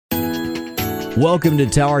Welcome to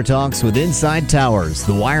Tower Talks with Inside Towers,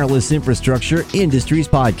 the wireless infrastructure industry's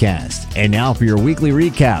podcast. And now for your weekly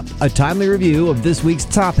recap, a timely review of this week's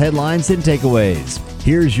top headlines and takeaways.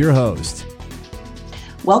 Here's your host.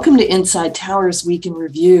 Welcome to Inside Towers Week in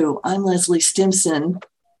Review. I'm Leslie Stimson.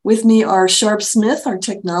 With me are Sharp Smith, our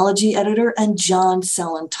technology editor, and John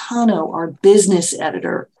Salentano, our business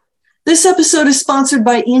editor. This episode is sponsored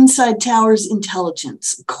by Inside Towers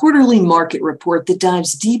Intelligence, a quarterly market report that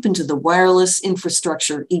dives deep into the wireless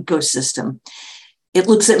infrastructure ecosystem. It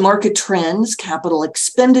looks at market trends, capital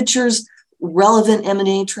expenditures, relevant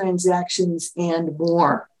M&A transactions, and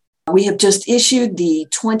more. We have just issued the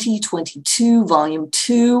 2022 Volume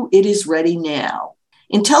 2. It is ready now.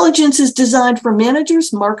 Intelligence is designed for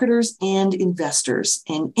managers, marketers, and investors.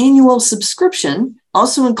 An annual subscription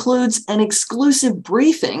also includes an exclusive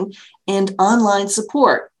briefing and online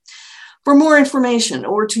support. For more information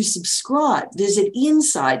or to subscribe, visit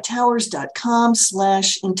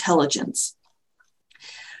insidetowers.com/intelligence.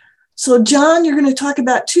 So, John, you're going to talk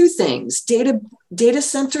about two things, data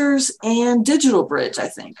centers and DigitalBridge, I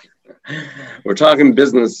think. We're talking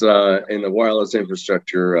business in the wireless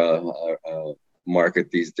infrastructure market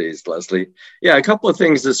these days, Leslie. Yeah, a couple of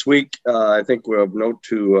things this week. I think we'll note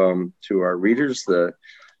to our readers. The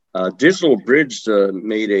DigitalBridge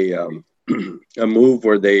made a move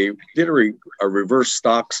where they did a reverse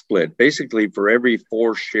stock split. Basically, for every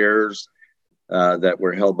 4 shares that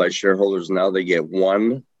were held by shareholders, now they get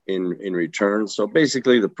 1 in return. So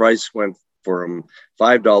basically, the price went from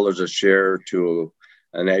 $5 a share to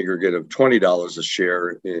an aggregate of $20 a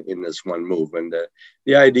share in this one move. And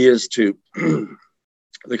the idea is to,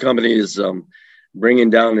 the company is bringing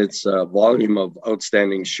down its volume of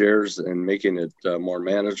outstanding shares and making it more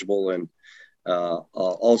manageable, and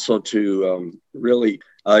also to really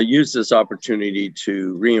use this opportunity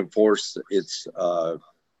to reinforce its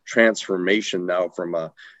transformation now from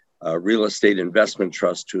a real estate investment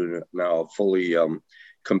trust to now a fully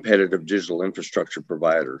competitive digital infrastructure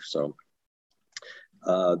provider. So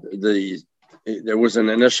there was an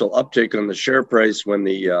initial uptick on the share price when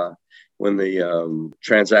the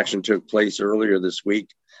transaction took place earlier this week.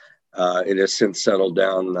 It has since settled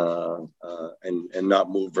down and not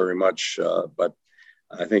moved very much, but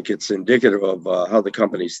I think it's indicative of how the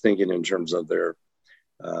company's thinking in terms of their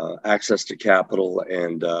access to capital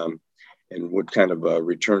and what kind of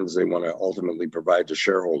returns they want to ultimately provide to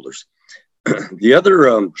shareholders. The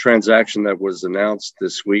other transaction that was announced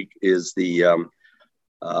this week is a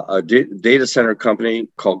data center company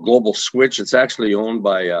called Global Switch. It's actually owned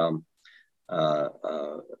by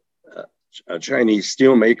a Chinese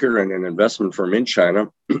steelmaker and an investment firm in China.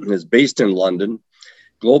 Is based in London.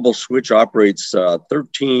 Global Switch operates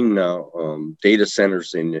 13 data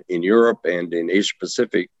centers in Europe and in Asia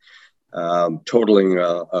Pacific, totaling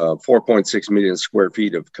 4.6 million square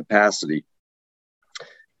feet of capacity.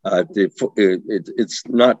 It's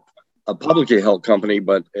not a publicly held company,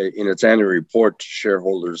 but in its annual report to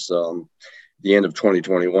shareholders, the end of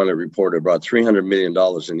 2021, it reported about $300 million in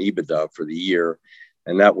EBITDA for the year,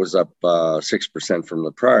 and that was up 6% from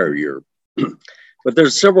the prior year. But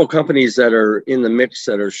there's several companies that are in the mix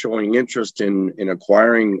that are showing interest in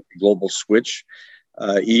acquiring Global Switch.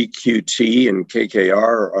 EQT and KKR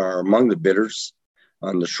are among the bidders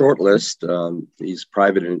on the short list. These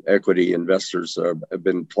private equity investors have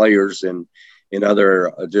been players in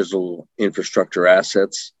other digital infrastructure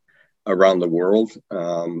assets around the world.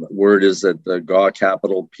 Word is that the GAW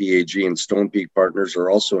Capital, PAG, and Stonepeak Partners are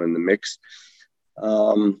also in the mix.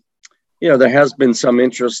 There has been some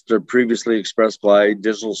interest previously expressed by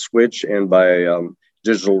Digital Switch and by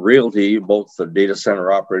Digital Realty, both the data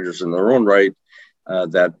center operators in their own right,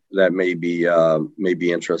 that may be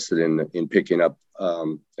interested in picking up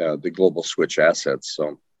the Global Switch assets.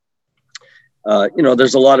 So,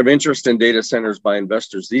 there's a lot of interest in data centers by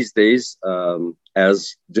investors these days.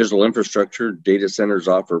 As digital infrastructure, data centers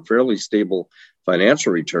offer fairly stable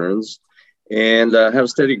financial returns and have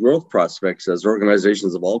steady growth prospects as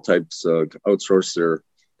organizations of all types outsource their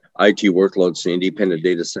IT workloads to independent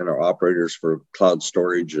data center operators for cloud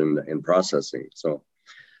storage and processing. So,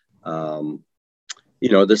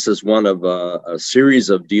 this is one of a series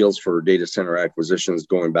of deals for data center acquisitions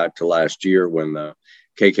going back to last year when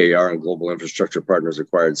KKR and Global Infrastructure Partners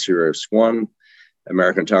acquired SiriusOne,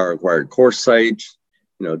 American Tower acquired CoreSite,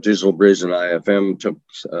 DigitalBridge and IFM took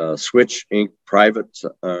Switch Inc. private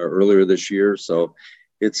earlier this year. So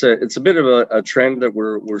it's a bit of a trend that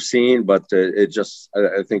we're seeing, but it just,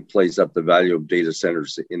 I think, plays up the value of data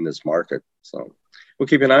centers in this market. So we'll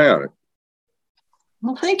keep an eye on it.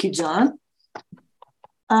 Well, thank you, John.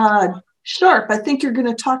 Sharp, I think you're going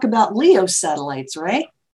to talk about LEO satellites, right?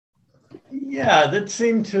 Yeah, that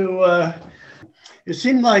seemed to. It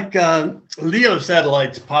seemed like LEO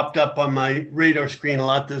satellites popped up on my radar screen a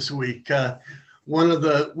lot this week. One of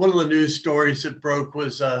the news stories that broke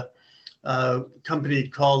was a company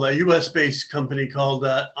called a U.S.-based company called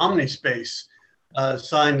Omnispace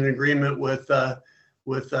signed an agreement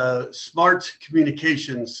with Smart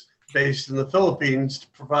Communications based in the Philippines to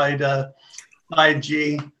provide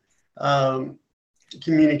 5G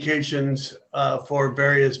communications for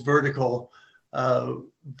various vertical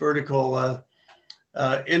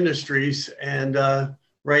industries. And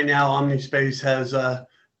right now, Omnispace has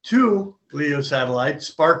two LEO satellites,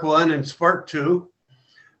 Spark 1 and Spark 2,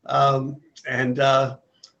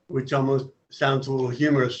 which almost sounds a little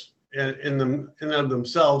humorous in and of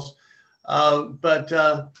themselves. But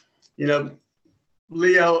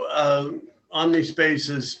LEO, Omnispace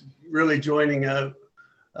is really joining a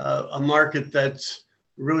market that's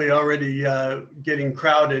really already getting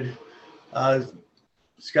crowded.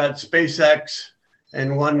 It's got SpaceX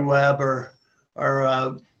and OneWeb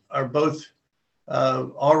are both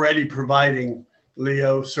already providing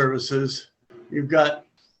LEO services. You've got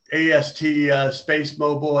AST Space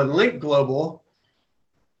Mobile and Link Global,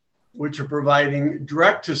 which are providing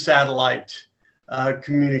direct to satellite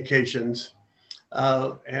communications,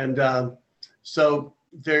 so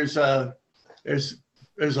there's a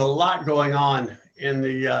lot going on in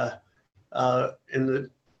the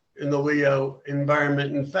LEO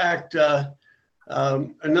environment. In fact,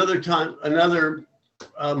 another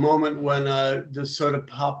moment when this sort of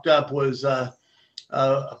popped up was a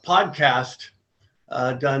podcast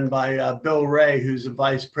done by Bill Ray, who's a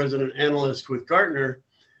vice president analyst with Gartner,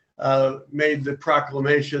 made the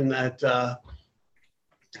proclamation that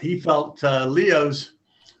he felt LEOs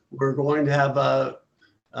were going to have a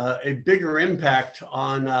bigger impact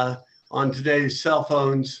on today's cell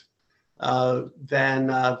phones than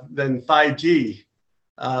 5G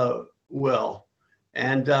will.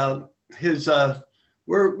 And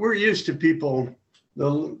we're used to people,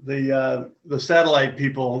 the satellite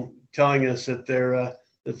people, telling us that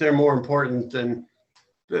they're more important than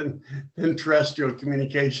terrestrial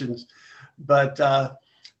communications, but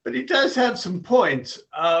he does have some points.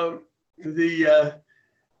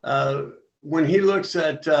 When he looks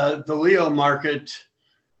at the LEO market,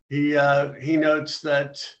 he notes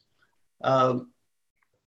that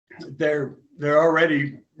they're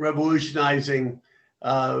already revolutionizing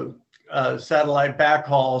satellite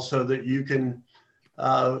backhaul so that you can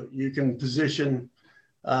position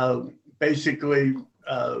basically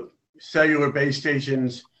cellular base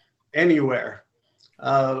stations anywhere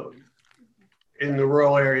in the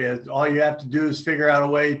rural area. All you have to do is figure out a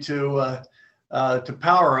way to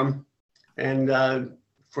power them, and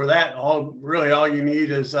for that, all you need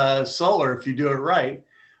is solar if you do it right.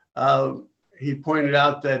 He pointed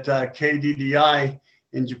out that KDDI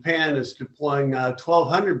in Japan is deploying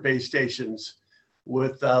 1,200 base stations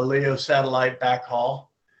with LEO satellite backhaul,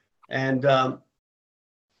 and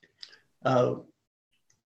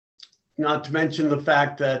not to mention the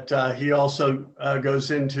fact that he also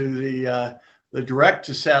goes into the direct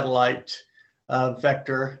to satellite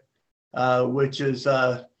vector, which is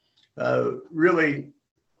really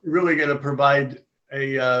going to provide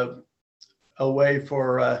a way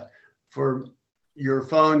for your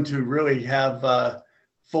phone to really have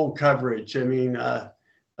full coverage. I mean,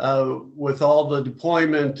 with all the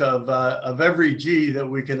deployment of every G that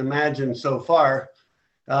we can imagine so far,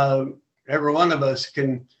 every one of us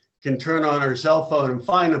can turn on our cell phone and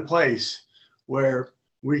find a place where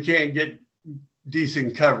we can't get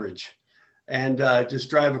decent coverage and just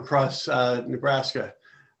drive across Nebraska.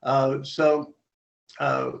 So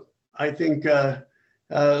I think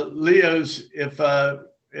LEOs, if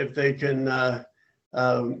they can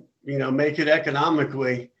make it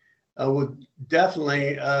economically, would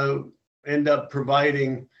definitely end up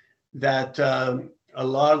providing that a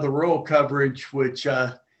lot of the rural coverage, which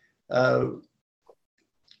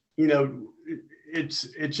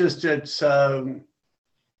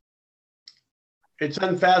it's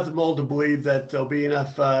unfathomable to believe that there'll be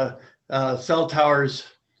enough cell towers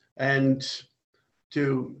and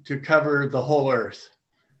to cover the whole Earth,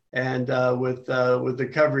 and with the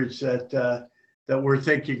coverage that we're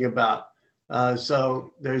thinking about.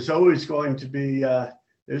 So there's always going to be a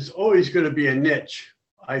niche,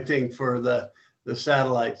 I think, for the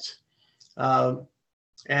satellites.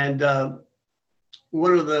 And another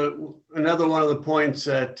one of the points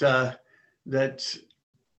that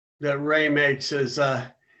Ray makes is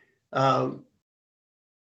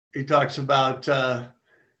he talks about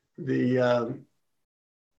the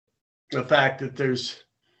fact that there's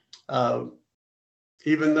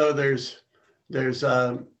even though there's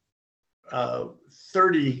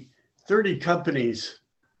 30 companies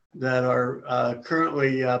that are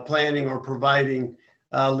currently planning or providing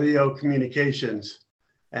LEO communications.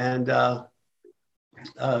 And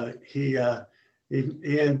he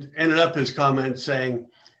ended up his comment saying,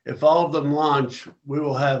 if all of them launch, we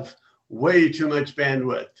will have way too much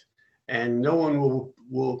bandwidth and no one will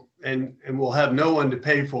we'll have no one to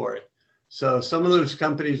pay for it. So some of those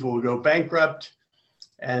companies will go bankrupt,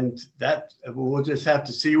 and that we'll just have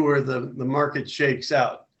to see where the market shakes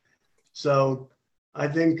out. So I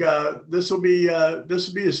think this will be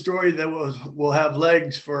a story that will have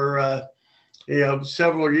legs for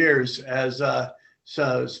several years as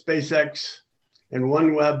SpaceX and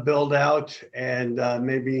OneWeb build out, and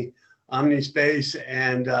maybe OmniSpace,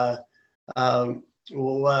 and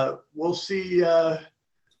we'll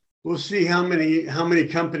see how many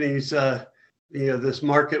companies this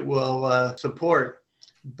market will support.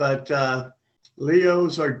 But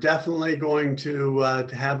LEOs are definitely going to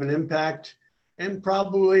have an impact, and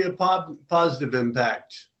probably a positive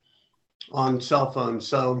impact on cell phones.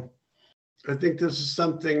 So I think this is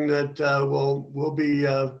something that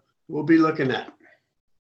we'll be looking at.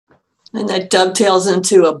 And that dovetails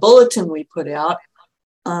into a bulletin we put out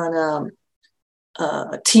on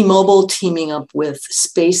T-Mobile teaming up with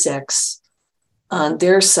SpaceX on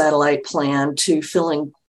their satellite plan to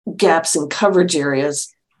filling gaps in coverage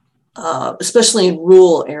areas, especially in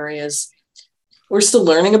rural areas. We're still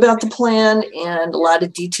learning about the plan, and a lot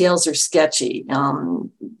of details are sketchy.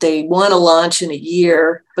 They want to launch in a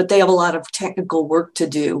year, but they have a lot of technical work to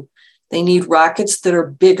do. They need rockets that are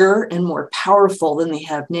bigger and more powerful than they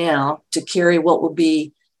have now to carry what will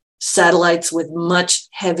be satellites with much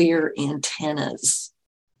heavier antennas.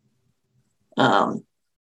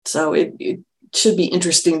 So it should be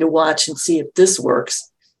interesting to watch and see if this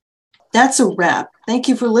works. That's a wrap. Thank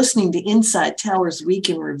you for listening to Inside Towers Week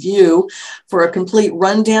in Review. For a complete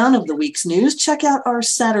rundown of the week's news, check out our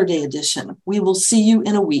Saturday edition. We will see you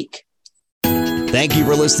in a week. Thank you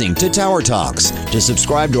for listening to Tower Talks. To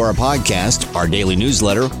subscribe to our podcast, our daily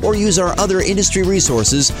newsletter, or use our other industry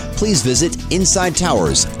resources, please visit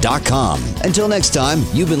InsideTowers.com. Until next time,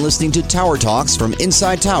 you've been listening to Tower Talks from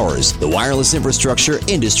Inside Towers, the Wireless Infrastructure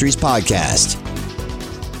Industries Podcast.